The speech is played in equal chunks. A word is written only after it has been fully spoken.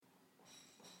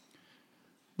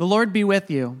The Lord be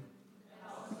with you.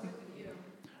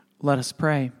 Let us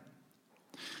pray.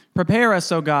 Prepare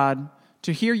us, O God,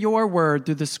 to hear your word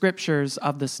through the scriptures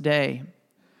of this day.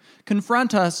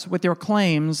 Confront us with your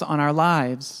claims on our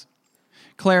lives.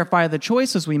 Clarify the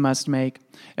choices we must make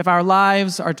if our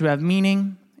lives are to have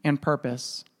meaning and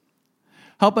purpose.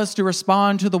 Help us to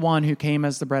respond to the one who came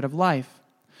as the bread of life,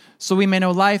 so we may know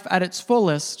life at its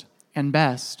fullest and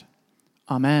best.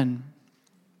 Amen.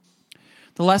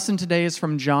 The lesson today is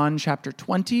from John chapter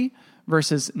 20,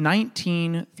 verses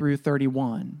 19 through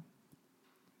 31.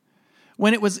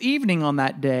 When it was evening on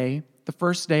that day, the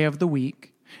first day of the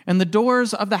week, and the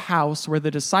doors of the house where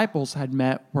the disciples had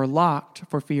met were locked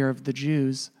for fear of the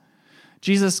Jews,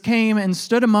 Jesus came and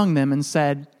stood among them and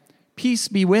said, "Peace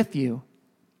be with you."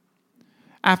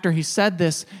 After he said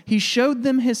this, he showed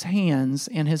them his hands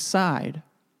and his side.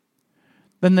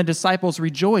 Then the disciples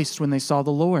rejoiced when they saw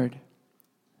the Lord.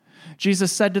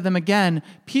 Jesus said to them again,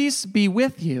 "Peace be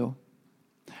with you.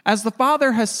 As the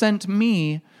Father has sent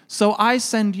me, so I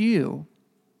send you."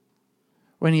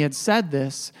 When he had said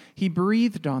this, he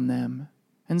breathed on them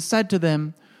and said to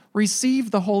them, "Receive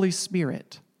the Holy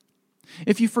Spirit.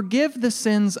 If you forgive the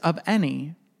sins of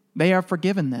any, they are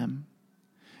forgiven them.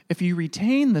 If you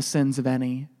retain the sins of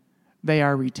any, they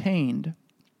are retained."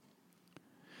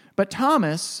 But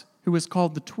Thomas, who was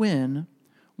called the twin,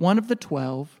 one of the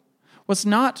 12, was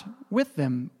not with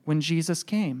them when Jesus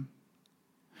came.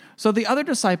 So the other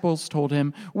disciples told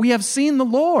him, "We have seen the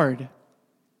Lord."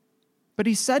 But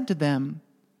he said to them,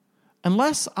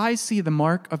 "Unless I see the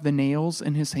mark of the nails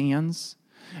in his hands,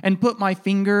 and put my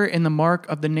finger in the mark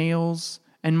of the nails,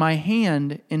 and my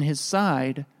hand in his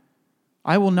side,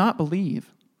 I will not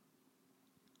believe."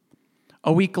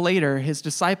 A week later, his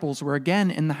disciples were again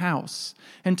in the house,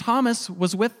 and Thomas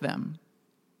was with them.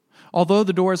 Although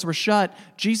the doors were shut,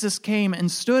 Jesus came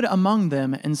and stood among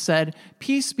them and said,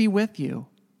 "Peace be with you."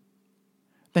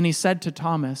 Then he said to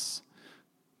Thomas,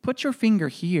 "Put your finger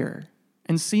here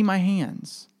and see my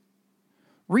hands.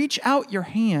 Reach out your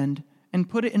hand and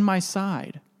put it in my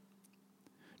side.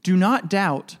 Do not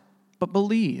doubt, but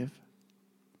believe."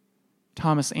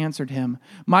 Thomas answered him,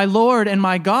 "My Lord and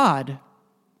my God."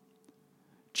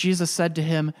 Jesus said to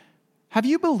him, "Have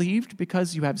you believed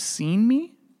because you have seen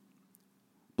me?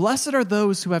 Blessed are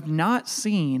those who have not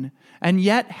seen and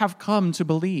yet have come to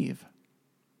believe."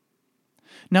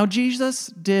 Now Jesus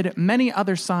did many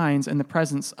other signs in the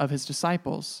presence of his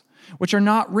disciples, which are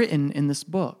not written in this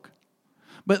book.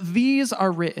 But these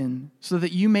are written so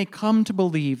that you may come to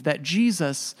believe that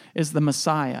Jesus is the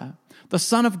Messiah, the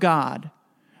Son of God,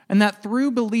 and that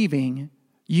through believing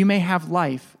you may have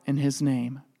life in his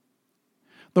name.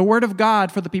 The word of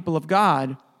God for the people of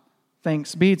God.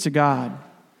 Thanks be to God.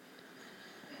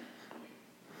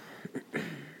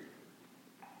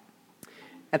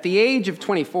 At the age of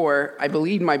 24, I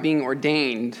believed my being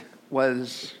ordained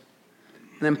was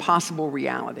an impossible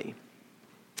reality.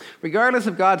 Regardless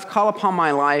of God's call upon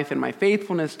my life and my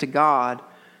faithfulness to God,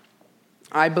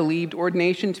 I believed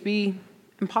ordination to be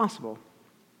impossible.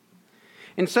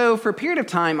 And so for a period of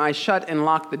time, I shut and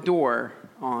locked the door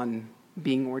on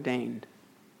being ordained.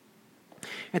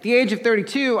 At the age of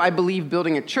 32, I believed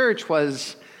building a church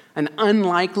was an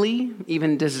unlikely,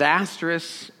 even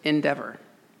disastrous endeavor.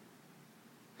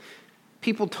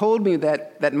 People told me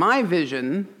that my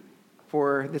vision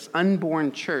for this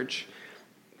unborn church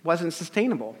wasn't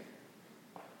sustainable.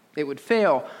 It would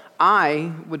fail.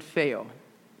 I would fail.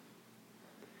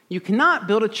 You cannot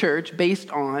build a church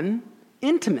based on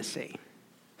intimacy,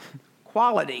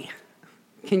 quality.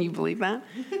 Can you believe that?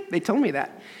 They told me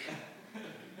that.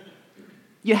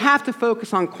 You have to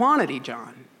focus on quantity,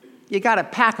 John. You got to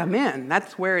pack them in.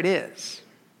 That's where it is.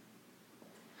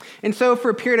 And so for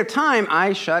a period of time,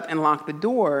 I shut and locked the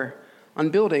door on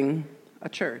building a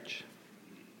church.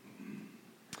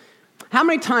 How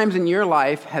many times in your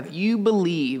life have you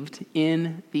believed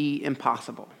in the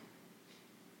impossible?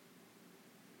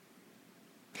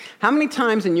 How many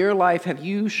times in your life have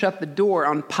you shut the door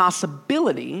on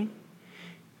possibility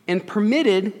and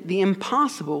permitted the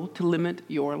impossible to limit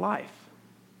your life?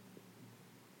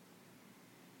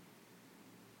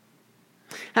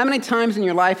 How many times in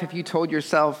your life have you told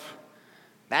yourself,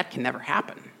 that can never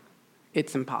happen?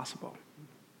 It's impossible.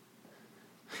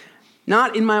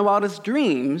 Not in my wildest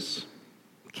dreams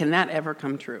can that ever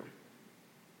come true.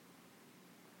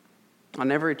 I'll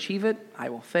never achieve it. I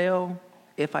will fail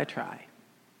if I try.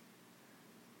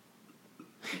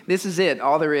 This is it,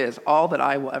 all there is, all that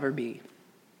I will ever be.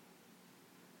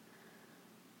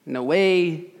 No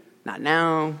way, not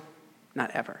now,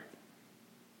 not ever.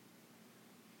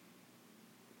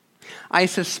 I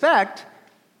suspect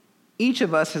each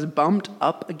of us has bumped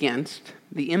up against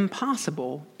the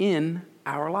impossible in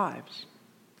our lives.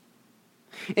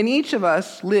 And each of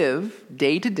us live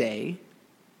day to day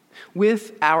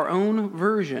with our own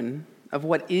version of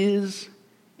what is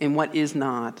and what is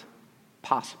not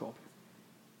possible.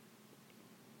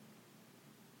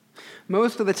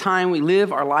 Most of the time, we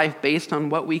live our life based on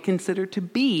what we consider to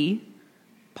be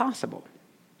possible.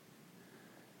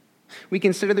 We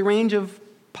consider the range of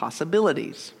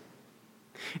possibilities,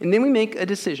 and then we make a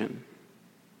decision.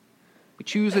 We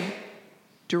choose a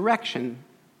direction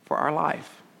for our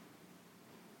life.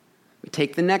 We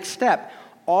take the next step,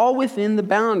 all within the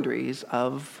boundaries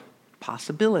of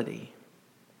possibility.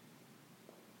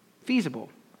 Feasible,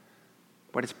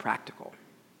 what is practical.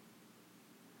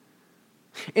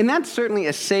 And that's certainly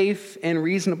a safe and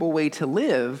reasonable way to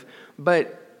live,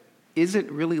 but is it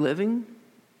really living?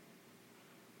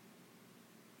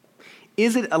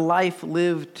 Is it a life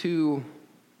lived to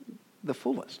the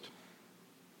fullest?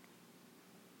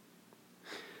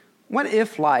 What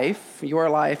if life, your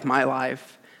life, my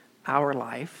life, our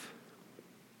life,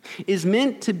 is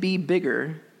meant to be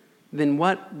bigger than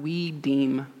what we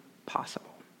deem possible?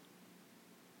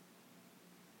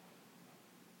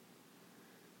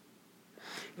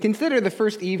 Consider the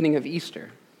first evening of Easter,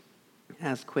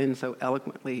 as Quinn so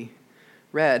eloquently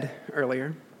read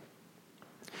earlier.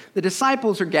 The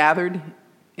disciples are gathered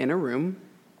in a room.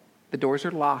 The doors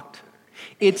are locked.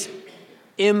 It's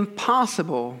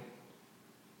impossible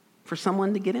for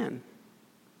someone to get in.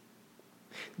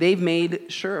 They've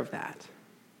made sure of that.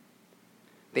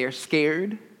 They are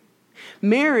scared.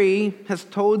 Mary has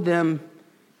told them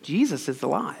Jesus is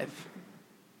alive.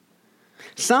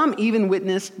 Some even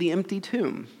witnessed the empty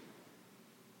tomb.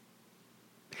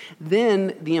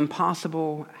 Then the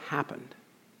impossible happened.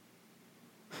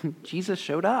 Jesus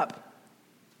showed up.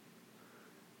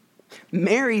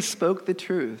 Mary spoke the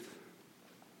truth.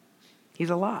 He's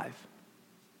alive.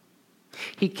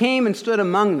 He came and stood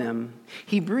among them.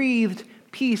 He breathed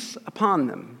peace upon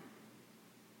them.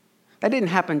 That didn't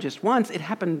happen just once, it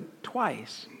happened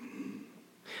twice.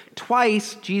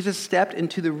 Twice, Jesus stepped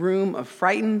into the room of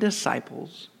frightened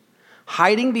disciples,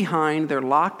 hiding behind their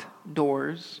locked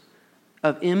doors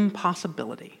of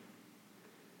impossibility.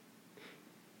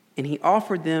 And he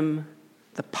offered them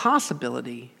the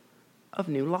possibility of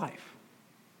new life.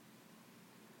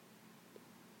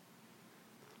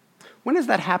 When has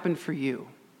that happened for you?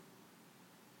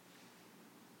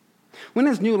 When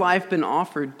has new life been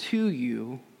offered to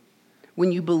you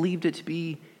when you believed it to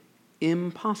be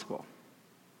impossible?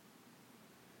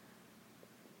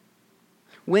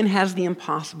 When has the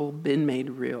impossible been made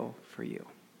real for you?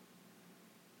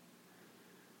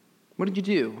 What did you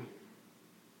do?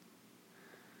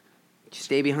 Did you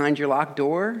stay behind your locked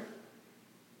door?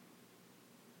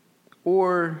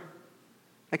 Or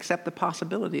accept the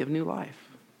possibility of new life?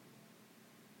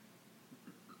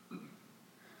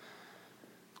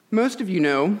 Most of you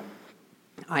know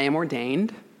I am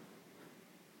ordained.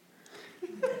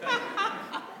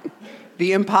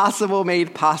 The impossible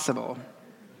made possible.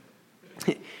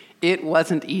 It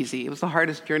wasn't easy. It was the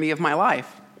hardest journey of my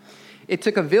life. It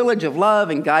took a village of love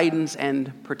and guidance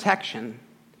and protection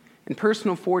and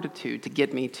personal fortitude to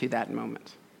get me to that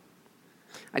moment.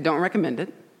 I don't recommend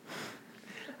it.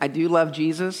 I do love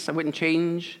Jesus. I wouldn't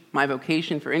change my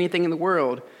vocation for anything in the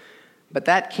world. But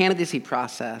that candidacy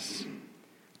process,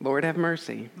 Lord have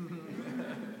mercy.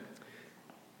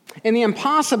 And the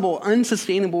impossible,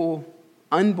 unsustainable,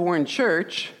 unborn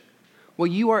church, well,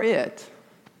 you are it.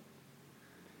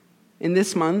 In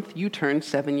this month, you turned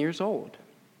 7 years old.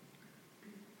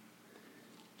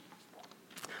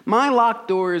 My locked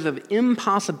doors of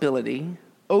impossibility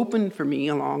opened for me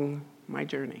along my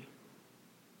journey.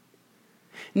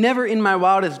 Never in my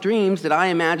wildest dreams did I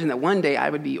imagine that one day I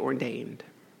would be ordained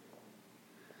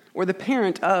or the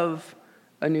parent of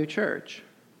a new church.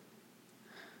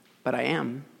 But I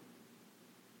am.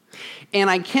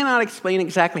 And I cannot explain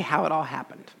exactly how it all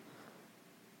happened.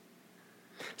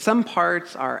 Some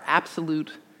parts are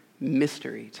absolute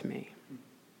mystery to me.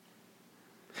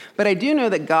 But I do know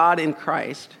that God in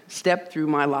Christ stepped through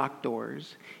my locked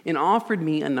doors and offered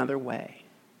me another way,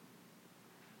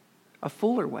 a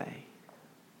fuller way.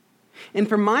 And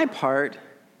for my part,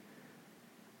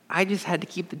 I just had to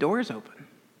keep the doors open.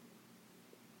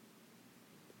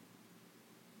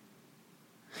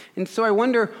 And so I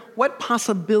wonder, what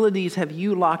possibilities have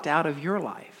you locked out of your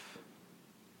life?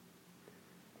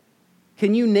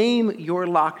 Can you name your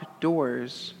locked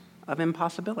doors of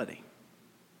impossibility?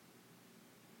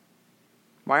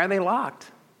 Why are they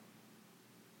locked?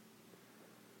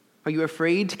 Are you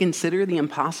afraid to consider the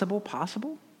impossible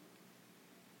possible?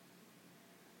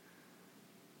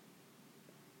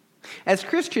 As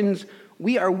Christians,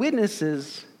 We are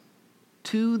witnesses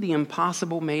to the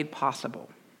impossible made possible.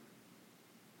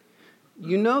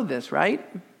 You know this, right?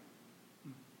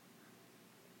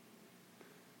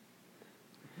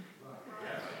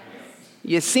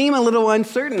 You seem a little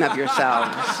uncertain of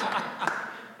yourselves.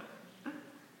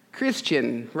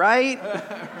 Christian, right?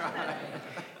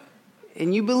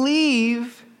 And you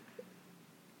believe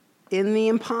in the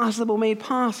impossible made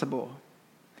possible.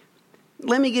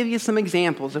 Let me give you some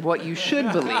examples of what you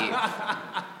should believe,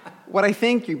 what I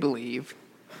think you believe.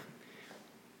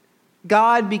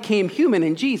 God became human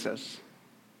in Jesus.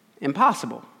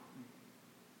 Impossible.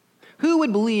 Who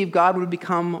would believe God would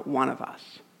become one of us?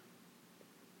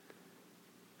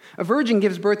 A virgin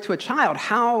gives birth to a child.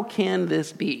 How can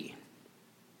this be?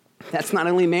 That's not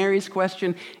only Mary's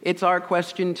question, it's our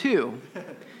question too.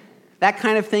 That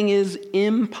kind of thing is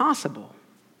impossible.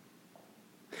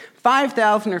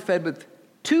 5,000 are fed with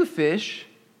 2 fish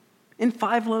and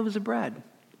 5 loaves of bread.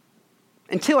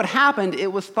 Until it happened,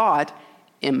 it was thought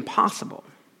impossible.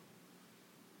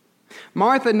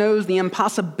 Martha knows the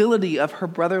impossibility of her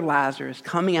brother Lazarus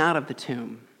coming out of the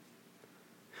tomb.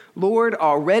 Lord,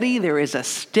 already there is a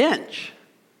stench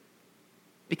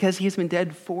because he has been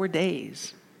dead 4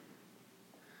 days.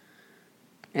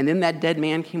 And then that dead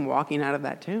man came walking out of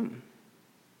that tomb.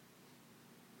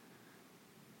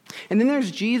 And then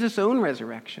there's Jesus' own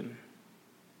resurrection.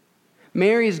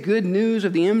 Mary's good news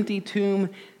of the empty tomb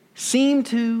seemed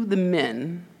to the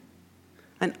men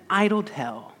an idle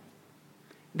tale.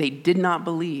 They did not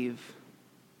believe.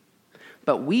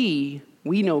 But we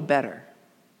know better.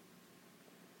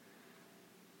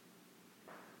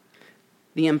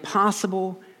 The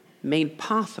impossible made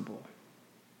possible.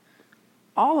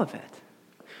 All of it.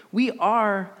 We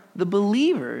are the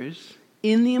believers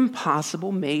in the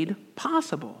impossible made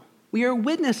possible. We are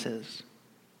witnesses.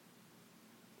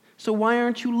 So why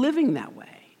aren't you living that way?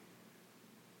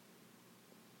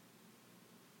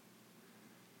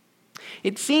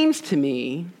 It seems to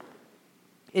me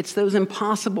it's those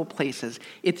impossible places.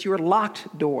 It's your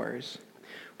locked doors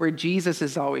where Jesus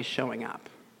is always showing up.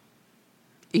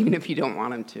 Even if you don't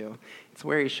want him to. It's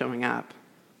where he's showing up.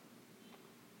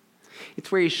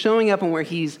 It's where he's showing up and where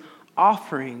he's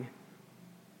offering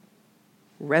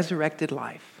resurrected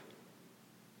life.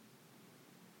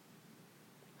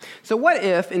 So what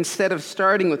if, instead of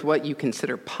starting with what you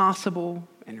consider possible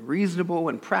and reasonable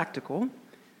and practical,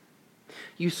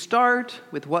 you start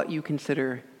with what you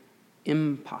consider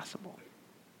impossible?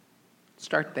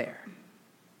 Start there.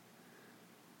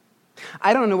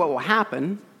 I don't know what will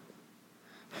happen.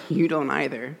 You don't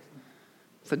either.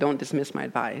 So don't dismiss my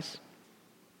advice.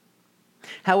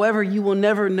 However, you will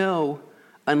never know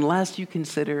unless you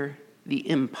consider the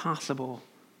impossible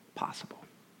possible.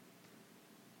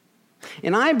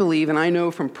 And I believe, and I know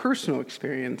from personal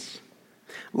experience,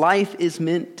 life is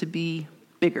meant to be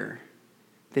bigger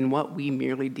than what we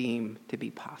merely deem to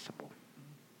be possible.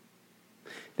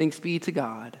 Thanks be to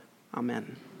God.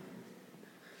 Amen.